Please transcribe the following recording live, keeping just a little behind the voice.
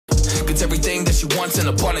Gets everything that she wants in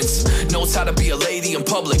abundance. Knows how to be a lady in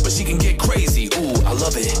public, but she can get crazy. Ooh, I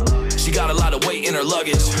love it. She got a lot of weight in her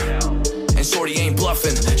luggage, and shorty ain't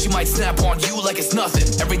bluffing. She might snap on you like it's nothing.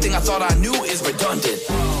 Everything I thought I knew is redundant.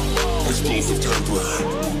 Explosive temper,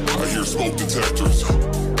 I hear smoke detectors.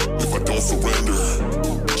 If I don't surrender,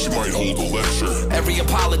 she might hold a lecture. Every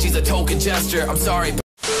apology's a token gesture. I'm sorry.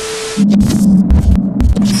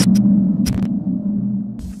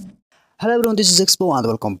 Hello everyone, this is Zexpo and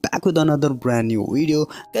welcome back with another brand new video.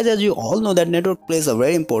 Guys, as you all know that network plays a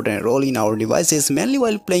very important role in our devices, mainly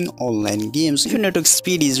while playing online games. If your network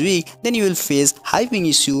speed is weak, then you will face high ping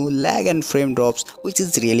issue, lag and frame drops, which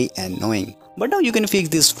is really annoying. But now you can fix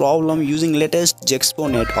this problem using latest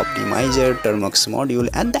Zexpo Net Optimizer Termux module,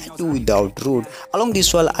 and that too without root. Along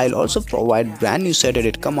this file, I'll also provide brand new set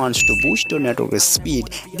edit commands to boost your network speed.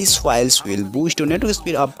 These files will boost your network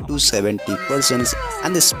speed up to 70%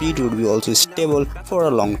 and the speed would be also stable for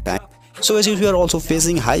a long time. So guys, if you are also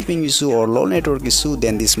facing high ping issue or low network issue,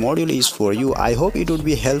 then this module is for you. I hope it would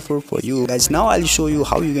be helpful for you. Guys, now I'll show you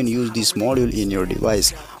how you can use this module in your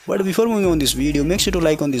device. But before moving on this video, make sure to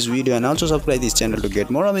like on this video and also subscribe this channel to get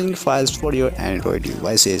more amazing files for your Android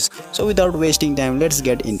devices. So without wasting time, let's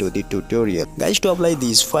get into the tutorial. Guys, to apply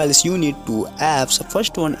these files, you need two apps.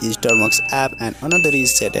 First one is Termux app and another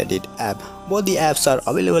is Set Edit app. Both the apps are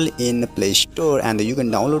available in Play Store and you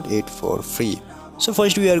can download it for free. So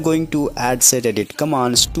first we are going to add set edit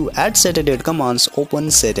commands. To add set edit commands,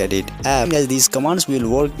 open set edit app. As these commands will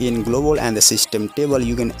work in global and the system table,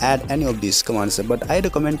 you can add any of these commands, but I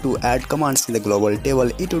recommend to add commands in the global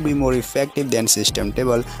table. It would be more effective than system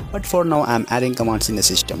table, but for now I'm adding commands in the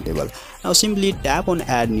system table. Now simply tap on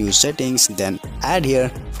add new settings, then add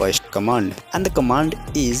here first command, and the command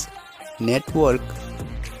is network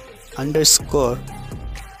underscore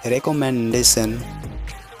recommendation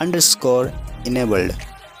underscore enabled.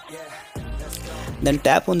 Then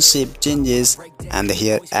tap on save changes and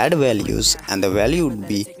here add values, and the value would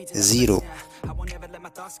be 0.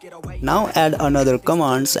 Now add another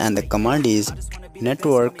commands, and the command is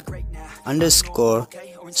network underscore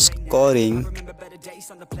scoring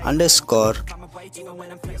underscore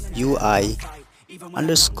UI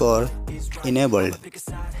underscore enabled.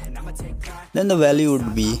 Then the value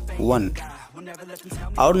would be 1.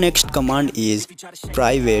 Our next command is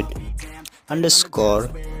private underscore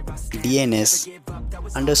DNS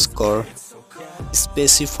underscore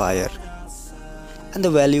specifier, and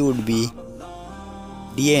the value would be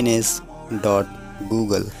dns.google.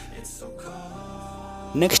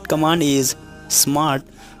 Next command is smart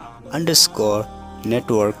underscore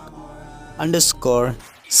network underscore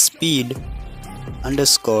speed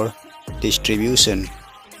underscore distribution,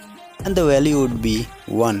 and the value would be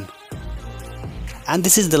 1. And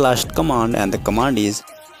this is the last command, and the command is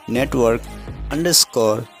network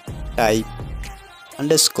underscore type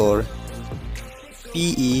underscore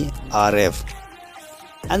perf,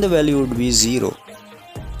 and the value would be 0.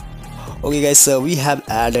 Okay guys, so we have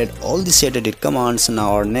added all the set edit commands.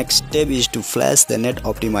 Now our next step is to flash the Net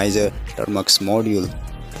Optimizer Termux module.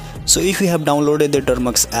 So if you have downloaded the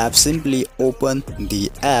Termux app, simply open the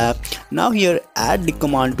app. Now here add the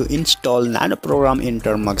command to install Nano program in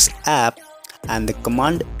Termux app, and the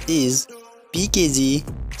command is pkg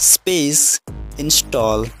space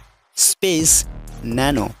install space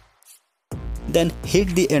nano. Then hit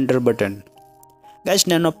the enter button. Guys,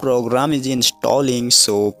 Nano program is installing,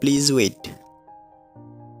 so please wait.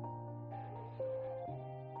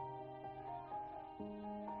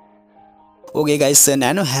 Okay guys, so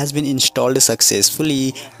Nano has been installed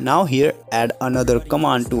successfully. Now here add another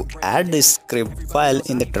command to add the script file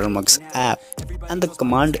in the Termux app, and the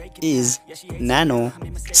command is nano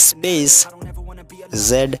space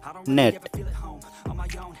znet.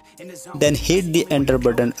 Then hit the enter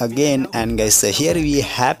button again, and guys, so here we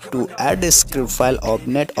have to add a script file of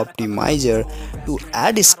Net Optimizer. To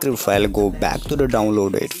add a script file, go back to the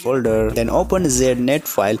downloaded folder, then open znet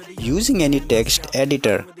file using any text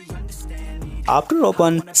editor. After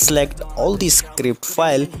open, select all the script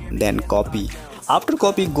file, then copy. After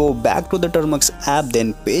copy, go back to the Termux app,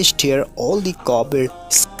 then paste here all the copied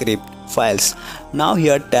script files. Now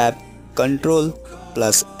here tap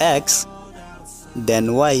Ctrl+X,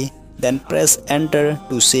 then Y, then press enter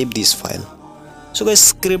to save this file. So guys,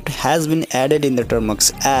 script has been added in the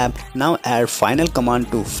Termux app. Now add final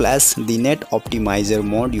command to flash the Net Optimizer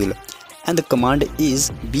module, and the command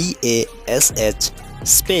is bash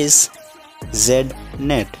space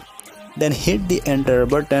znet. Then hit the enter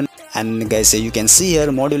button, and guys, you can see here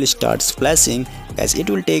module starts flashing. Guys, it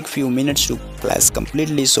will take few minutes to flash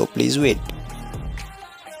completely, so please wait.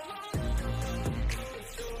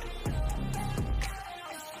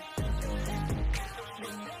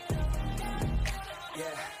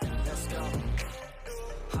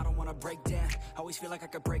 breakdown. Always feel like I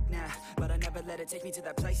could break now, but I never let it take me to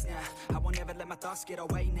that place now. I won't ever let my thoughts get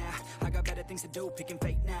away now. I got better things to do, picking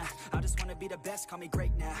fate now. I just wanna be the best, call me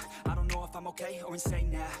great now. I don't know if I'm okay or insane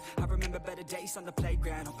now. I remember better days on the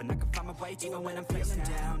playground, hoping I can find my way. Even when I'm feeling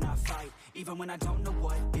down, I fight. Even when I don't know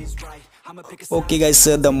what is right, I'ma pick a side. Okay guys,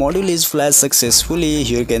 the module is flashed successfully.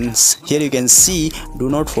 Here you can see, do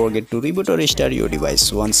not forget to reboot or restart your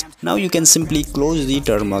device once. Now you can simply close the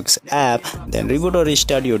Termux app, then reboot or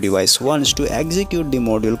restart your device once to execute the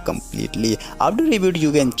module completely. After reboot,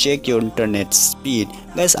 you can check your internet speed.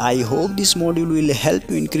 Guys, I hope this module will help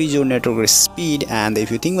you increase your network speed, and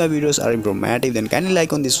if you think my videos are informative, then kindly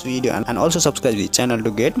like on this video and also subscribe to the channel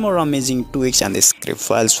to get more amazing tweaks and the script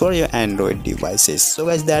files for your Android devices. So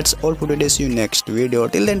guys, that's all for today. See you next video.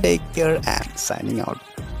 Till then, take care and signing out.